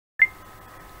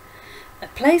A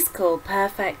Place Called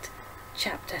Perfect,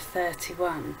 Chapter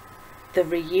 31. The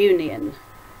Reunion.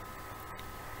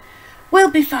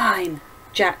 "We'll be fine,"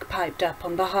 Jack piped up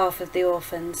on behalf of the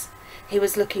orphans. He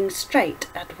was looking straight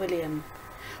at William.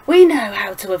 "We know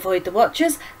how to avoid the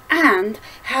Watchers and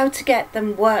how to get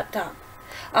them worked up.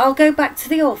 I'll go back to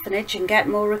the orphanage and get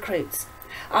more recruits.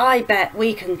 I bet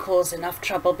we can cause enough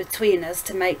trouble between us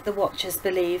to make the Watchers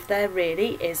believe there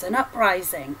really is an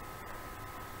uprising."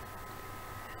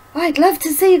 "I'd love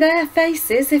to see their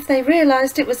faces if they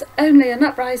realised it was only an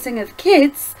uprising of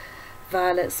kids,"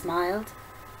 Violet smiled.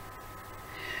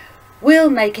 "We'll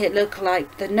make it look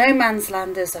like the No Man's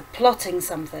Landers are plotting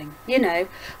something. You know,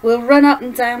 we'll run up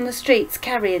and down the streets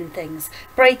carrying things,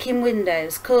 breaking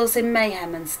windows, causing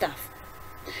mayhem and stuff.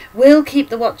 We'll keep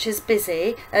the Watchers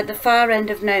busy at the far end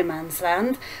of No Man's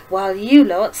Land while you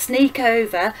lot sneak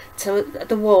over to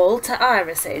the wall to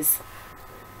Iris's."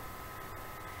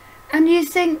 "And you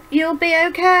think you'll be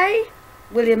okay?"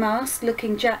 William asked,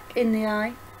 looking Jack in the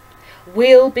eye.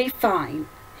 "We'll be fine,"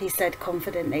 he said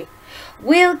confidently.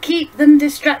 "We'll keep them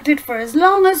distracted for as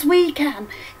long as we can.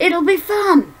 It'll be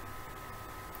fun."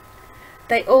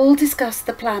 They all discussed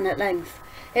the plan at length.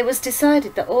 It was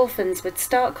decided that orphans would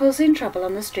start causing trouble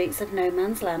on the streets of No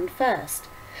Man's Land first.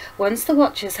 Once the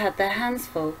Watchers had their hands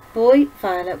full, Boy,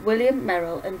 Violet, William,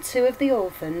 Merrill and two of the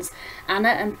orphans, Anna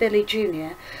and Billy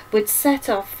Jr., would set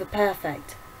off for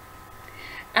Perfect.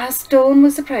 As dawn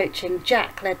was approaching,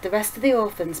 Jack led the rest of the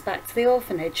orphans back to the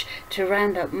orphanage to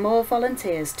round up more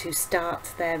volunteers to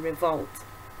start their revolt.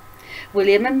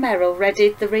 William and Merrill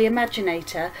readied the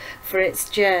Reimaginator for its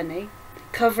journey,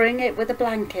 covering it with a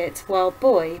blanket, while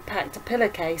Boy packed a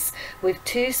pillowcase with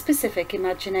two specific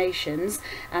imaginations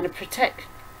and a protection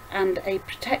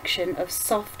of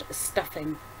soft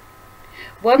stuffing.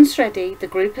 Once ready, the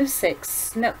group of six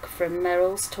snuck from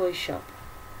Merrill's toy shop.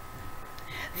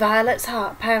 Violet's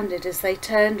heart pounded as they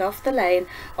turned off the lane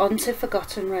onto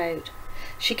Forgotten Road.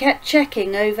 She kept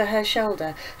checking over her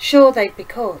shoulder, sure they'd be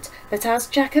caught, but as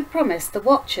Jack had promised, the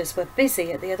Watchers were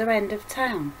busy at the other end of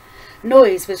town.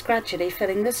 Noise was gradually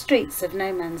filling the streets of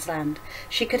No Man's Land.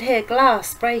 She could hear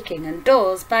glass breaking and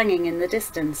doors banging in the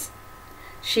distance.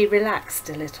 She relaxed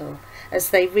a little as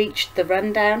they reached the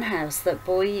run-down house that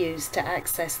Boy used to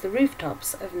access the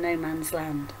rooftops of No Man's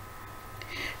Land.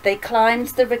 They climbed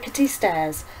the rickety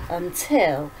stairs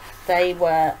until they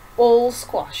were all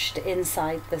squashed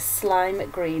inside the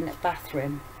slime-green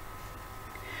bathroom.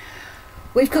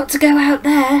 "We've got to go out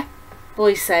there,"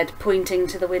 Boy said, pointing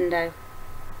to the window.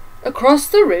 "Across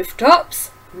the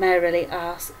rooftops?"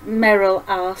 Merrill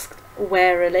asked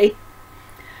warily.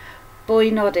 Boy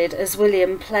nodded as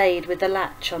William played with the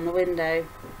latch on the window.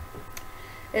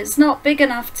 "It's not big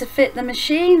enough to fit the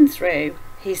machine through,"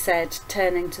 he said,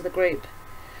 turning to the group.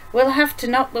 "We'll have to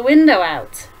knock the window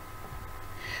out."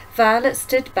 Violet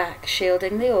stood back,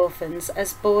 shielding the orphans,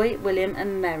 as Boy, William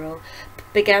and Merrill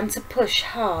began to push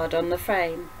hard on the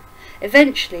frame.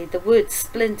 Eventually the wood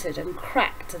splintered and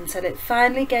cracked until it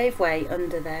finally gave way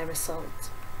under their assault.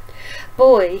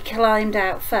 Boy climbed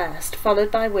out first,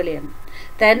 followed by William.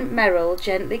 Then Merrill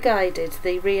gently guided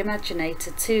the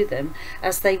Reimaginator to them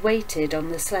as they waited on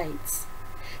the slates.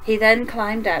 He then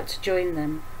climbed out to join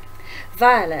them.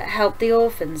 Violet helped the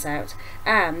orphans out,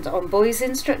 and, on Boy's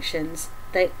instructions,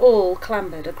 they all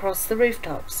clambered across the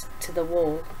rooftops to the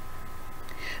wall.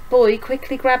 Boy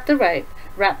quickly grabbed the rope,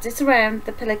 wrapped it around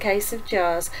the pillowcase of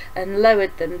jars, and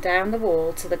lowered them down the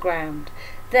wall to the ground.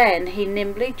 Then he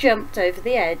nimbly jumped over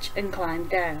the edge and climbed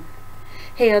down.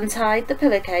 He untied the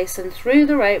pillowcase and threw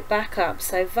the rope back up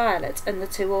so Violet and the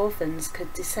two orphans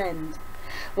could descend.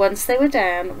 Once they were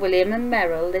down, William and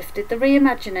Merrill lifted the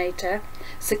Reimaginator,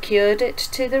 secured it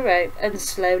to the rope and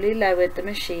slowly lowered the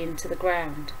machine to the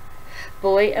ground.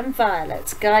 Boy and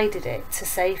Violet guided it to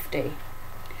safety.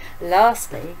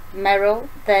 Lastly, Merrill,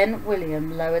 then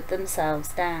William lowered themselves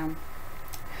down.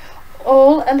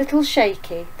 All a little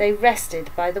shaky, they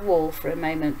rested by the wall for a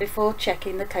moment before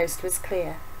checking the coast was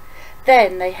clear.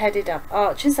 Then they headed up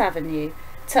Archers Avenue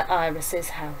to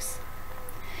Iris's house.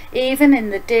 Even in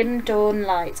the dim dawn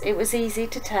light, it was easy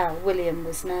to tell William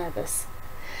was nervous.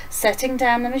 Setting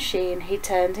down the machine, he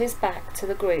turned his back to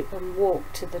the group and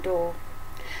walked to the door.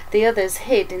 The others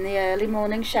hid in the early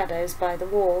morning shadows by the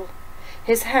wall.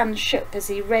 His hand shook as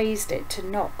he raised it to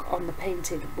knock on the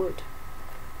painted wood.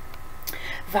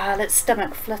 Violet's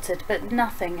stomach fluttered, but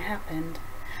nothing happened.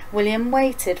 William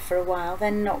waited for a while,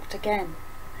 then knocked again.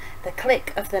 The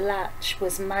click of the latch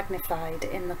was magnified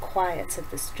in the quiet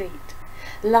of the street.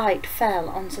 Light fell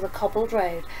onto the cobbled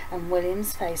road, and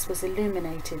William's face was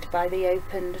illuminated by the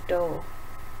opened door.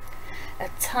 A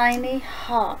tiny,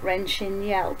 heart-wrenching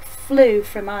yelp flew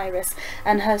from Iris,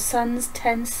 and her son's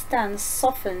tense stance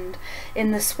softened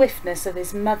in the swiftness of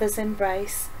his mother's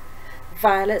embrace.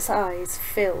 Violet's eyes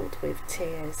filled with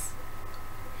tears.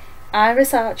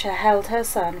 Iris Archer held her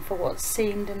son for what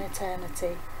seemed an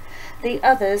eternity. The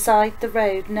others eyed the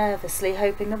road nervously,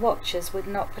 hoping the watchers would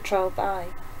not patrol by.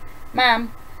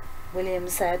 "Ma'am," William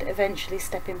said, eventually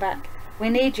stepping back, "we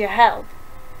need your help."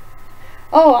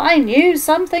 "Oh, I knew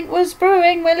something was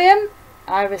brewing, William."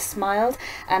 Iris smiled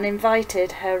and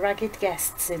invited her ragged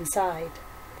guests inside.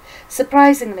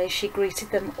 Surprisingly, she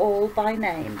greeted them all by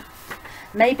name.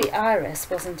 Maybe Iris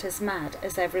wasn't as mad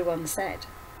as everyone said.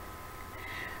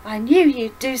 "I knew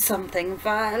you'd do something,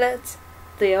 Violet."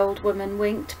 The old woman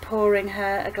winked, pouring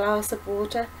her a glass of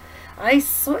water. "I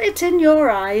saw it in your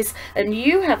eyes, and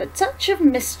you have a touch of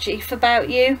mischief about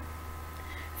you."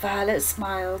 Violet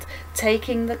smiled,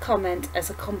 taking the comment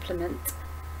as a compliment.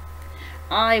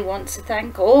 "I want to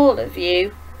thank all of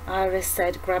you," Iris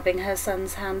said, grabbing her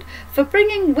son's hand, "for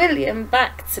bringing William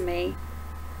back to me."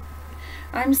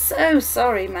 "I'm so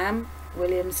sorry, ma'am,"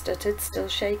 William stuttered, still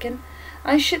shaken.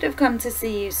 "I should have come to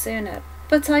see you sooner,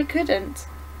 but I couldn't."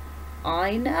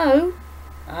 "I know,"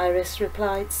 Iris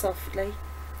replied softly.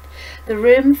 The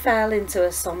room fell into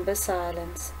a sombre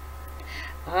silence.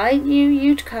 "I knew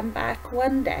you'd come back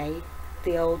one day,"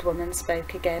 the old woman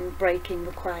spoke again, breaking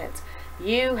the quiet.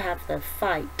 "You have the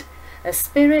fight, a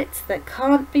spirit that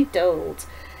can't be dulled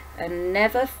and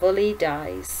never fully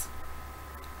dies."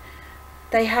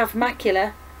 "They have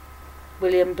macula,"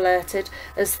 William blurted,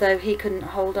 as though he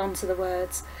couldn't hold on to the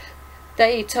words.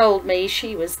 "They told me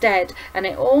she was dead, and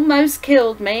it almost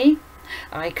killed me.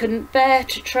 I couldn't bear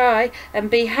to try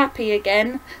and be happy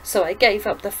again, so I gave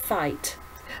up the fight.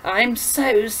 I'm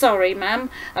so sorry, ma'am.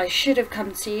 I should have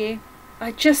come to you.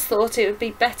 I just thought it would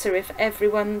be better for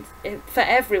everyone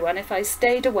if I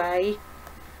stayed away."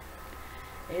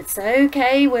 "It's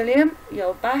okay, William.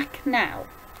 You're back now.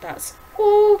 That's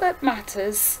all that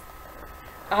matters."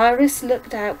 Iris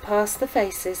looked out past the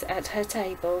faces at her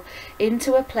table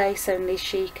into a place only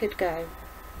she could go.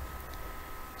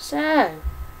 "So,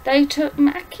 they took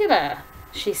macula,"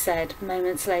 she said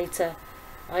moments later.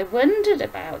 "I wondered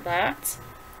about that.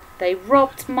 They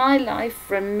robbed my life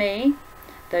from me.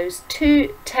 Those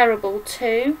two terrible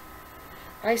two.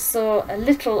 I saw a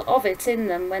little of it in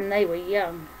them when they were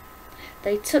young.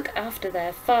 They took after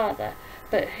their father,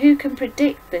 but who can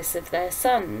predict this of their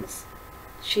sons?"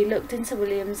 She looked into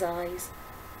William's eyes.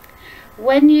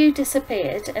 "When you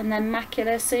disappeared, and then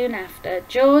macula soon after,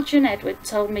 George and Edward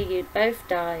told me you'd both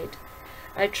died.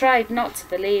 I tried not to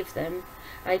believe them.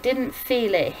 I didn't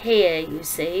feel it here, you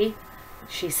see,"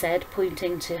 she said,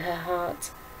 pointing to her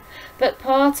heart. "But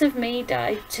part of me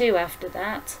died too after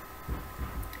that."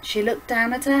 She looked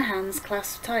down at her hands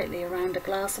clasped tightly around a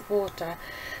glass of water,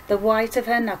 the white of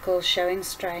her knuckles showing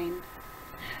strain.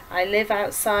 "I live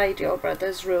outside your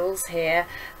brother's rules here.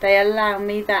 They allow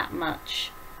me that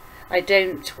much. I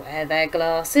don't wear their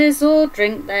glasses or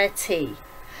drink their tea.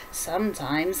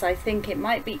 Sometimes I think it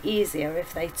might be easier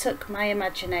if they took my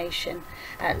imagination.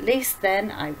 At least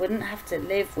then I wouldn't have to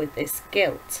live with this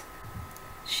guilt."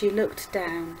 She looked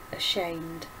down,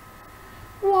 ashamed.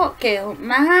 "What guilt,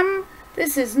 ma'am?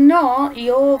 This is not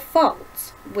your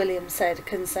fault," William said,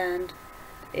 concerned.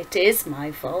 "It is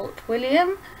my fault,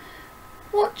 William.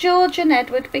 What George and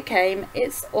Edward became,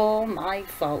 it's all my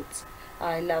fault.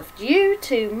 I loved you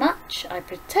too much. I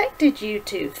protected you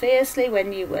too fiercely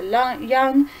when you were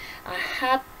young. I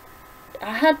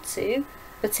had to,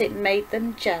 but it made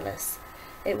them jealous.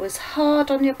 It was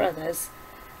hard on your brothers.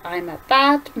 I'm a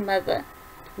bad mother."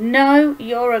 "No,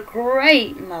 you're a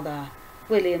great mother,"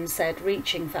 William said,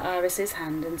 reaching for Iris's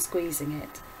hand and squeezing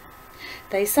it.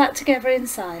 They sat together in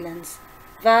silence.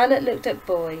 Violet looked at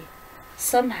Boy.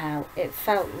 Somehow it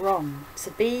felt wrong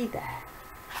to be there.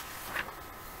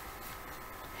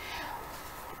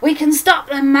 "We can stop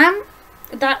them, ma'am.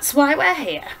 That's why we're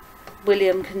here,"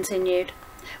 William continued.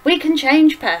 "We can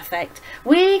change Perfect.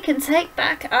 We can take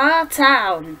back our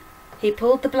town." He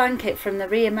pulled the blanket from the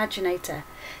Reimaginator.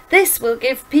 "This will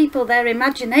give people their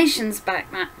imaginations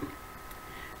back, ma'am."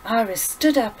 Iris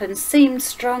stood up and seemed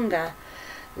stronger,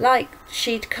 like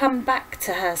she'd come back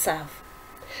to herself.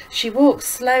 She walked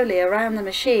slowly around the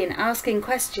machine, asking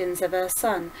questions of her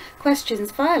son,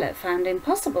 questions Violet found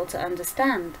impossible to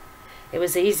understand. It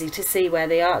was easy to see where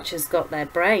the Archers got their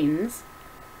brains.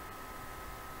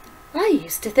 "I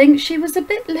used to think she was a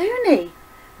bit loony,"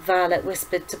 Violet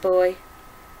whispered to Boy.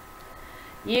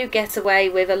 "You get away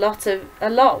with a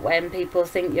lot when people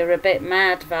think you're a bit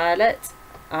mad, Violet,"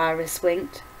 Iris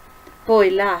winked. Boy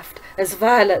laughed as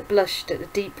Violet blushed at a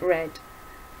deep red.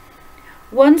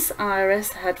 Once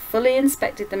Iris had fully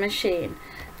inspected the machine,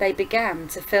 they began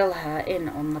to fill her in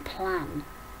on the plan.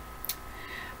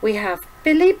 "We have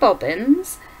Billy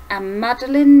Bobbins and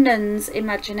Madeline Nunn's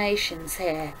imaginations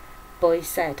here," Boy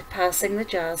said, passing the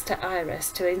jars to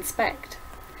Iris to inspect.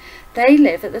 "They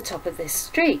live at the top of this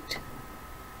street."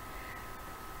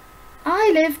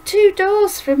 "I live 2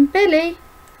 doors from Billy,"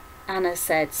 Anna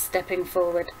said, stepping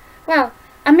forward. "Well,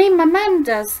 I mean my man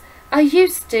does. I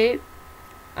used to."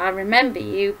 "I remember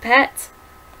you, pet,"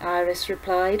 Iris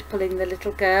replied, pulling the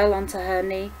little girl onto her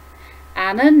knee.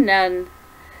 "Anna Nunn.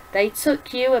 They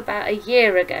took you about a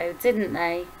year ago, didn't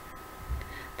they?"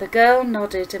 The girl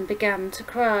nodded and began to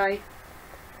cry.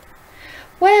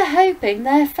 "We're hoping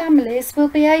their families will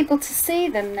be able to see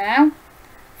them now,"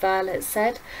 Violet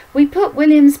said. "We put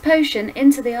William's potion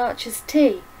into the Archer's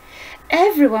tea.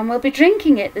 Everyone will be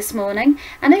drinking it this morning,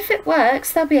 and if it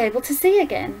works, they'll be able to see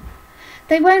again.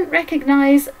 They won't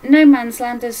recognise No Man's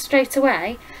Landers straight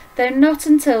away, though not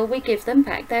until we give them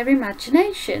back their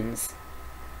imaginations."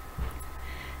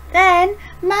 "Then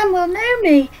Mum will know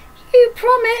me. You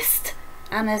promised,"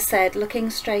 Anna said, looking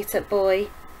straight at Boy.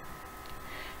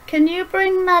 "Can you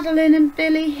bring Madeline and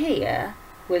Billy here?"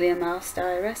 William asked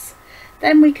Iris.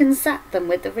 "Then we can zap them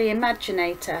with the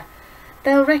Reimaginator.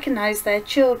 They'll recognise their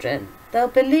children, they'll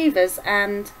believe us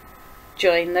and—"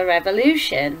 "Join the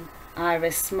revolution,"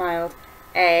 Iris smiled.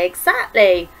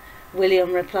 "Exactly,"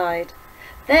 William replied.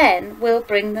 "Then we'll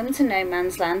bring them to No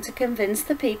Man's Land to convince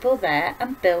the people there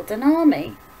and build an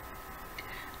army."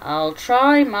 "I'll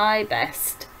try my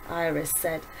best," Iris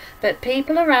said, "but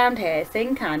people around here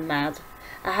think I'm mad.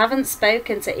 I haven't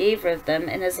spoken to either of them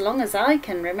in as long as I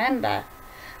can remember.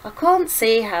 I can't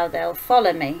see how they'll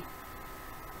follow me."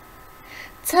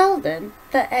 "Tell them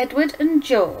that Edward and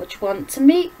George want to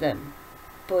meet them,"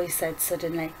 Boy said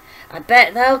suddenly. "I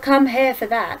bet they'll come here for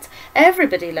that.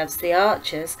 Everybody loves the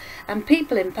Archers, and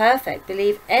people in Perfect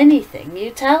believe anything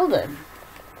you tell them."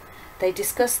 They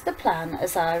discussed the plan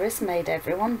as Iris made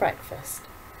everyone breakfast.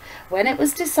 When it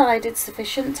was decided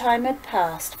sufficient time had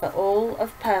passed for all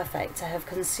of Perfect to have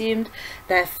consumed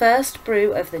their first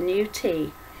brew of the new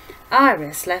tea,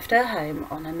 Iris left her home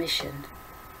on a mission.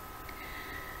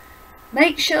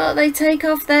 "Make sure they take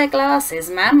off their glasses,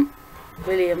 ma'am,"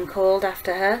 William called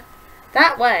after her.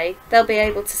 "That way they'll be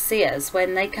able to see us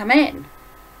when they come in."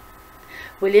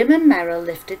 William and Merrill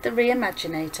lifted the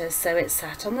Reimaginator so it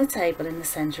sat on the table in the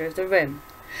centre of the room.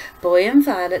 Boy and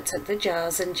Violet took the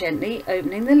jars and, gently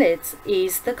opening the lids,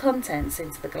 eased the contents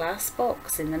into the glass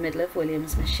box in the middle of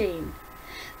William's machine.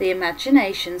 The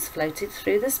imaginations floated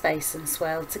through the space and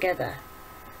swirled together.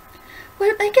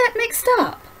 "Won't they get mixed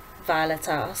up?" Violet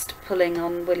asked, pulling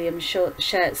on William's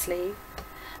shirt sleeve.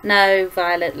 "No,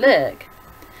 Violet, look."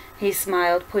 He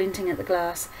smiled, pointing at the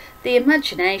glass. The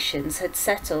imaginations had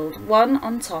settled one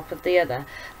on top of the other,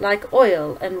 like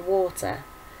oil and water.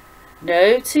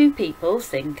 No 2 people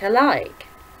think alike.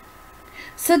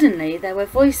 Suddenly there were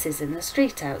voices in the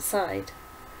street outside.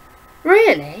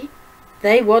 "Really?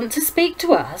 They want to speak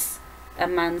to us?" a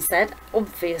man said,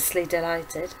 obviously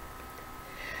delighted.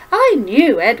 "I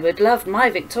knew Edward loved my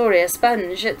Victoria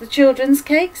sponge at the children's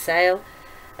cake sale,"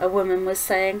 a woman was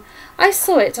saying. "I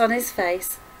saw it on his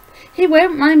face. He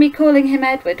won't mind me calling him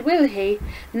Edward, will he,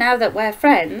 now that we're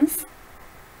friends?"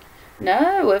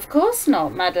 "No, of course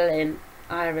not, Madeline,"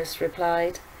 Iris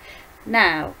replied.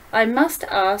 "Now, I must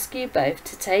ask you both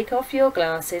to take off your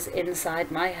glasses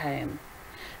inside my home.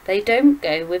 They don't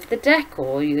go with the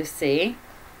decor, you see."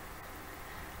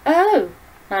 "Oh,"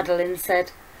 Madeline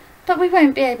said, "but we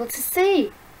won't be able to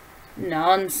see."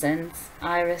 "Nonsense,"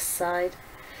 Iris sighed.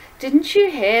 "Didn't you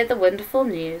hear the wonderful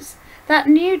news? That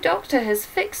new doctor has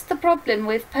fixed the problem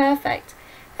with Perfect.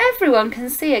 Everyone can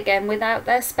see again without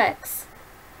their specs."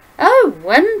 "Oh,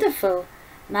 wonderful!"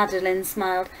 Madeline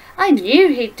smiled. "I knew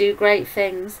he'd do great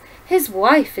things. His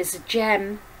wife is a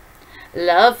gem."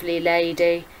 "Lovely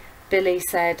lady," Billy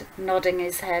said, nodding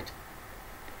his head.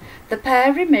 The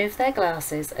pair removed their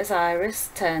glasses as Iris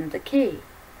turned the key.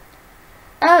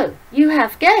 "Oh, you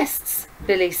have guests,"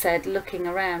 Billy said, looking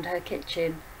around her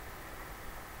kitchen.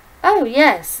 "Oh,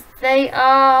 yes, they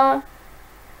are—"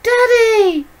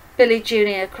 "Daddy!" Billy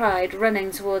Jr. cried,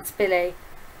 running towards Billy.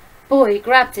 Boy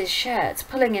grabbed his shirt,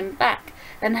 pulling him back,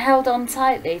 and held on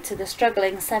tightly to the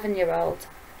struggling 7-year-old.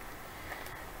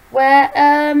 "We're,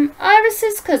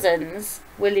 Iris's cousins,"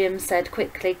 William said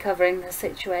quickly, covering the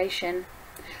situation.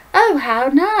 "Oh, how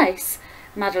nice,"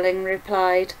 Madeline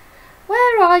replied.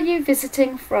 "Where are you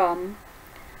visiting from?"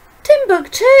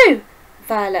 "Timbuktu,"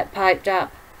 Violet piped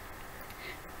up.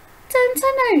 "Don't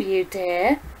I know you,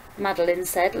 dear?" Madeline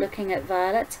said, looking at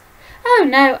Violet. "Oh,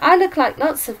 no, I look like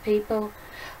lots of people.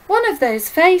 One of those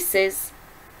faces.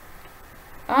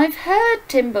 I've heard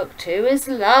Timbuktu is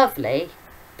lovely,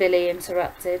 Billy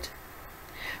interrupted.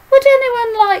 Would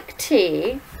anyone like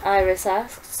tea? Iris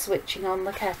asked, switching on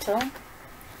the kettle.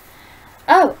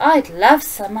 Oh, I'd love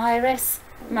some, Iris,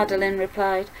 Madeline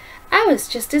replied. Ours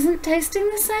just isn't tasting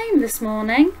the same this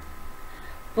morning.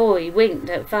 Boy winked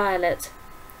at Violet.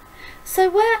 So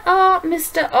where are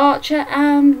Mr. Archer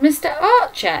and Mr.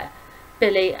 Archer?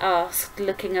 Billy asked,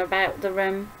 looking about the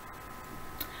room.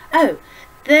 Oh,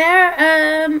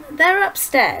 they're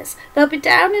upstairs. They'll be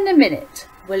down in a minute,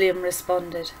 William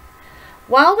responded.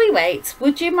 While we wait,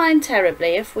 would you mind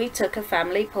terribly if we took a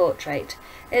family portrait?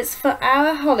 It's for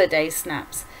our holiday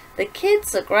snaps. The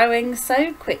kids are growing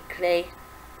so quickly.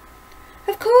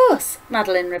 Of course,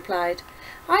 Madeline replied.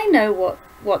 I know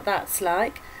what that's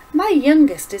like. My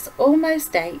youngest is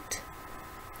almost 8.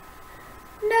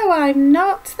 No, I'm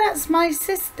not. That's my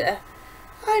sister.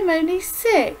 I'm only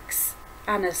 6,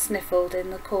 Anna sniffled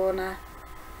in the corner.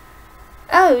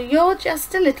 Oh, you're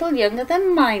just a little younger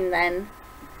than mine then,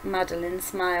 Madeline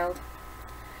smiled.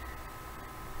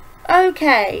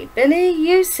 OK, Billy,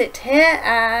 you sit here,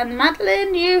 and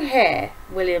Madeline, you here,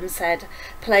 William said,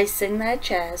 placing their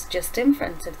chairs just in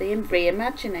front of the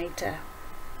Reimaginator.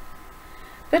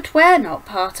 But we're not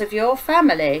part of your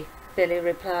family, Billy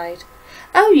replied.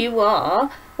 Oh, you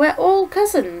are. We're all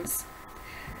cousins.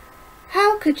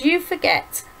 How could you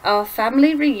forget our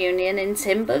family reunion in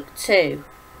Timbuktu?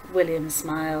 William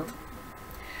smiled.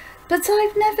 But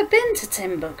I've never been to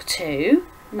Timbuktu,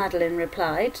 Madeline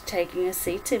replied, taking a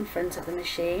seat in front of the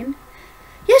machine.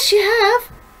 Yes, you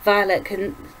have,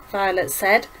 Violet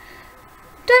said.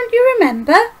 Don't you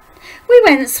remember? We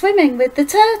went swimming with the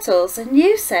turtles and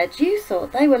you said you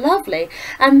thought they were lovely,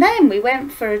 and then we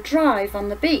went for a drive on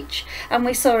the beach and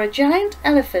we saw a giant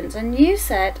elephant and you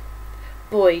said...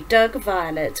 Boy dug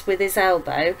Violet with his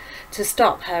elbow to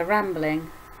stop her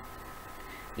rambling.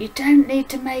 You don't need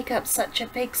to make up such a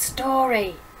big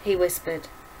story, he whispered.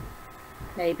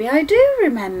 Maybe I do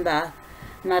remember,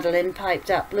 Madeline piped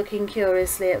up, looking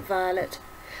curiously at Violet.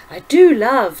 I do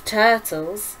love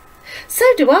turtles. So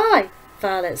do I,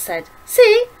 Violet said.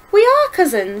 See, we are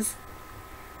cousins.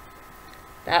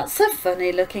 That's a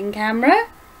funny-looking camera,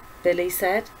 Billy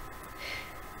said.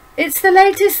 It's the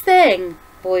latest thing,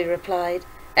 Boy replied.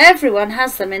 Everyone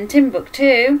has them in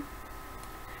Timbuktu.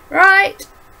 Right,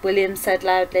 William said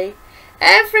loudly.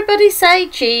 Everybody say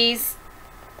cheese.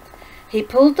 He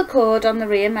pulled the cord on the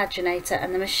Reimaginator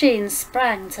and the machine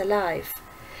sprang to life.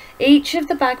 Each of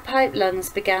the bagpipe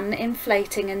lungs began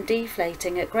inflating and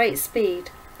deflating at great speed.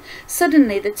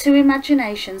 Suddenly the two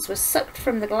imaginations were sucked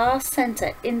from the glass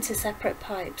centre into separate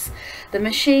pipes. The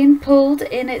machine pulled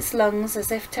in its lungs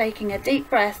as if taking a deep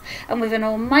breath, and with an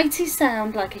almighty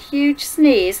sound like a huge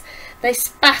sneeze, they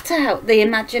spat out the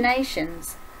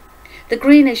imaginations. The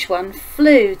greenish one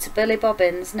flew to Billy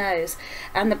Bobbin's nose,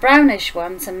 and the brownish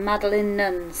one to Madeline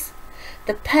Nunn's.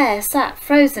 The pair sat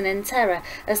frozen in terror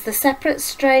as the separate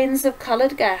strains of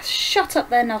coloured gas shot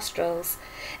up their nostrils.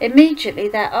 Immediately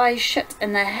their eyes shut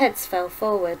and their heads fell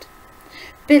forward.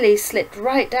 Billy slipped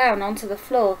right down onto the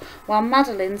floor, while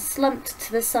Madeline slumped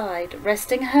to the side,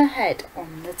 resting her head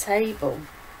on the table.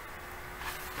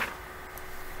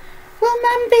 Will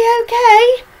Mum be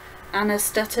okay? Anna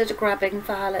stuttered, grabbing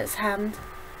Violet's hand.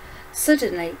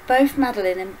 Suddenly, both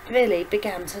Madeline and Billy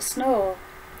began to snore.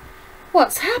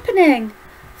 What's happening?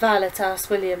 Violet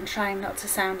asked William, trying not to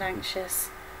sound anxious.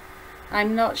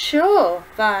 I'm not sure,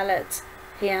 Violet,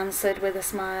 he answered with a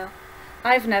smile.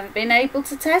 I've never been able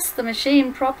to test the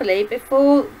machine properly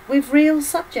before with real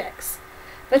subjects,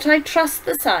 but I trust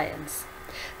the science.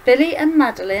 Billy and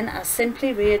Madeline are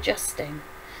simply readjusting.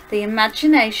 The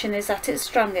imagination is at its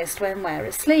strongest when we're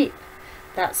asleep.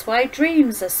 That's why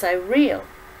dreams are so real.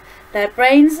 Their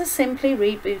brains are simply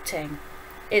rebooting.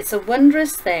 It's a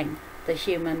wondrous thing, the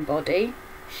human body.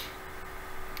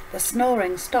 The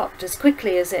snoring stopped as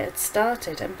quickly as it had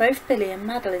started, and both Billy and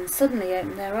Madeline suddenly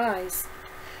opened their eyes.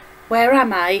 Where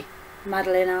am I?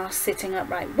 Madeline asked, sitting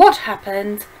upright. What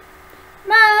happened?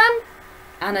 Mum,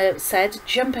 Anna said,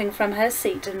 jumping from her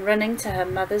seat and running to her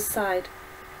mother's side.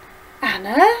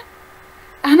 Anna?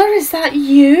 Anna, is that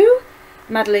you?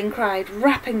 Madeline cried,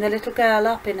 wrapping the little girl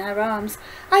up in her arms.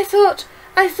 I thought,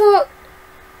 I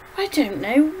don't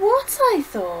know what I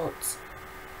thought.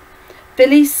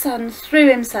 Billy's son threw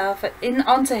himself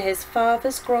onto his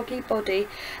father's groggy body,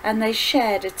 and they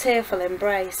shared a tearful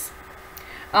embrace.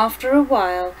 After a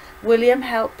while, William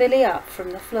helped Billy up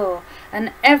from the floor,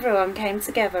 and everyone came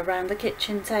together round the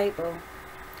kitchen table.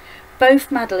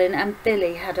 Both Madeline and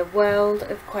Billy had a world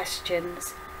of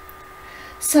questions.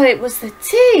 So it was the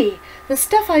tea, the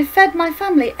stuff I fed my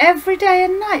family every day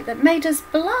and night, that made us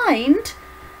blind,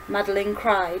 Madeline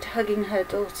cried, hugging her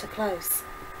daughter close.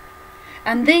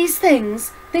 And these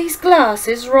things, these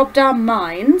glasses, robbed our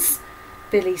minds,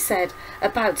 Billy said,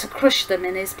 about to crush them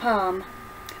in his palm.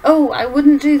 Oh, I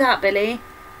wouldn't do that, Billy,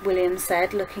 William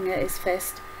said, looking at his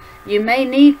fist. You may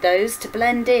need those to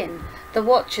blend in. The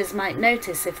watchers might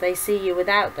notice if they see you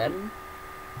without them.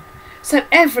 So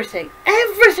everything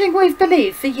we've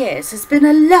believed for years has been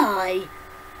a lie.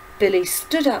 Billy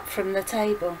stood up from the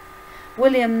table.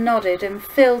 William nodded and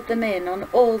filled them in on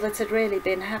all that had really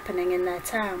been happening in their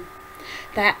town.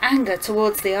 Their anger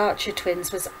towards the Archer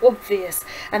twins was obvious,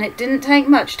 and it didn't take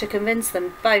much to convince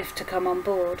them both to come on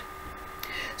board.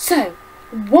 So,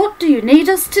 what do you need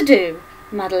us to do?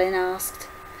 Madeline asked.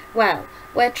 Well,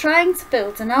 we're trying to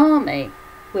build an army,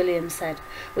 William said.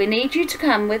 We need you to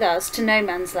come with us to No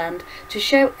Man's Land to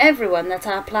show everyone that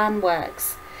our plan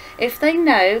works. If they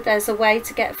know there's a way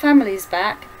to get families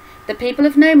back, the people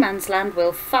of No Man's Land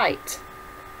will fight.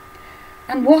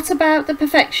 And what about the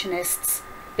perfectionists?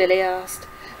 Billy asked.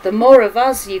 The more of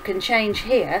us you can change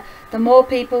here, the more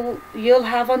people you'll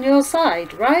have on your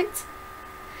side, right?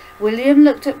 William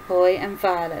looked at Boy and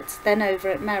Violet, then over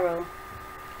at Merrill.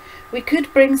 We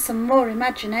could bring some more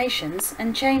imaginations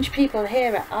and change people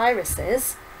here at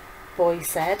Iris's, Boy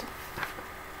said.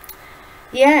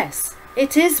 Yes,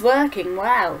 it is working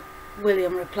well,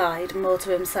 William replied, more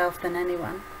to himself than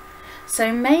anyone.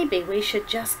 So maybe we should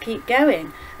just keep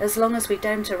going, as long as we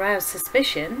don't arouse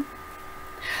suspicion.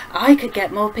 I could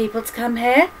get more people to come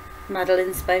here,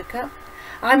 Madeline spoke up.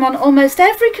 I'm on almost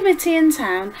every committee in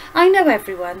town. I know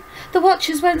everyone. The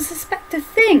watchers won't suspect a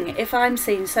thing if I'm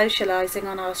seen socialising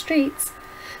on our streets.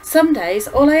 Some days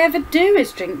all I ever do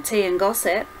is drink tea and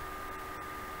gossip.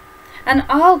 And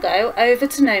I'll go over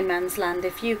to No Man's Land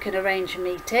if you can arrange a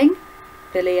meeting,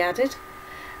 Billy added.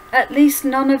 At least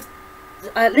some of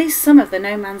the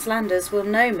No Man's Landers will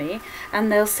know me,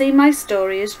 and they'll see my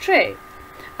story is true.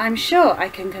 I'm sure I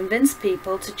can convince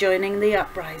people to joining the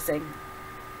uprising.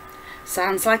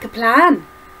 Sounds like a plan,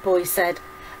 Boy said.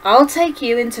 I'll take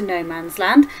you into No Man's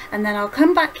Land, and then I'll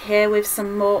come back here with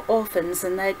some more orphans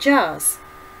and their jars.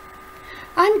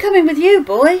 I'm coming with you,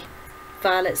 Boy,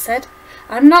 Violet said.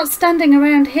 I'm not standing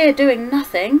around here doing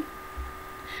nothing.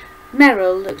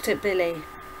 Merrill looked at Billy.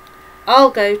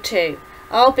 I'll go too.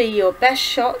 I'll be your best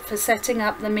shot for setting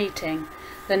up the meeting.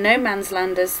 The No Man's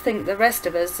Landers think the rest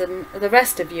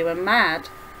of you are mad.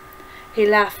 He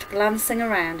laughed, glancing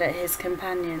around at his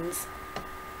companions.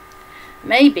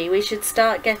 Maybe we should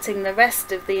start getting the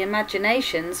rest of the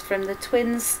imaginations from the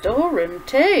twins' storeroom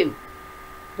too,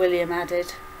 William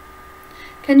added.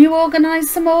 Can you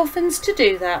organise some orphans to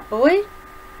do that, Boy?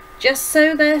 Just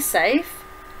so they're safe?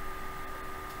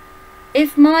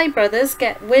 If my brothers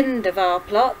get wind of our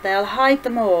plot, they'll hide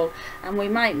them all, and we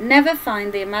might never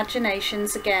find the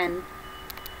imaginations again.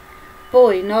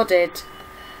 Boy nodded.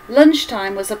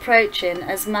 Lunchtime was approaching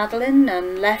as Madeline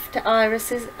Nunn left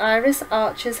Iris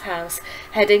Archer's house,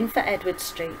 heading for Edward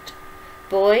Street.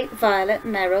 Boy, Violet,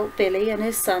 Merrill, Billy and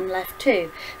his son left too,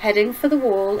 heading for the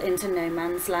wall into No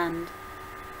Man's Land.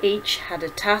 Each had a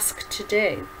task to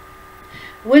do.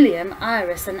 William,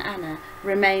 Iris and Anna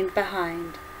remained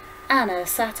behind. Anna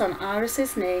sat on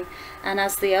Iris's knee, and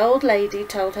as the old lady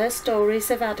told her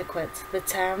stories of Adequate, the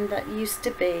town that used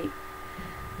to be,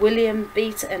 William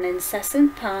beat an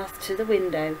incessant path to the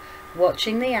window,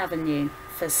 watching the avenue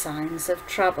for signs of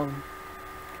trouble.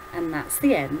 And that's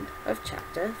the end of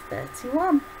chapter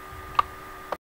 31.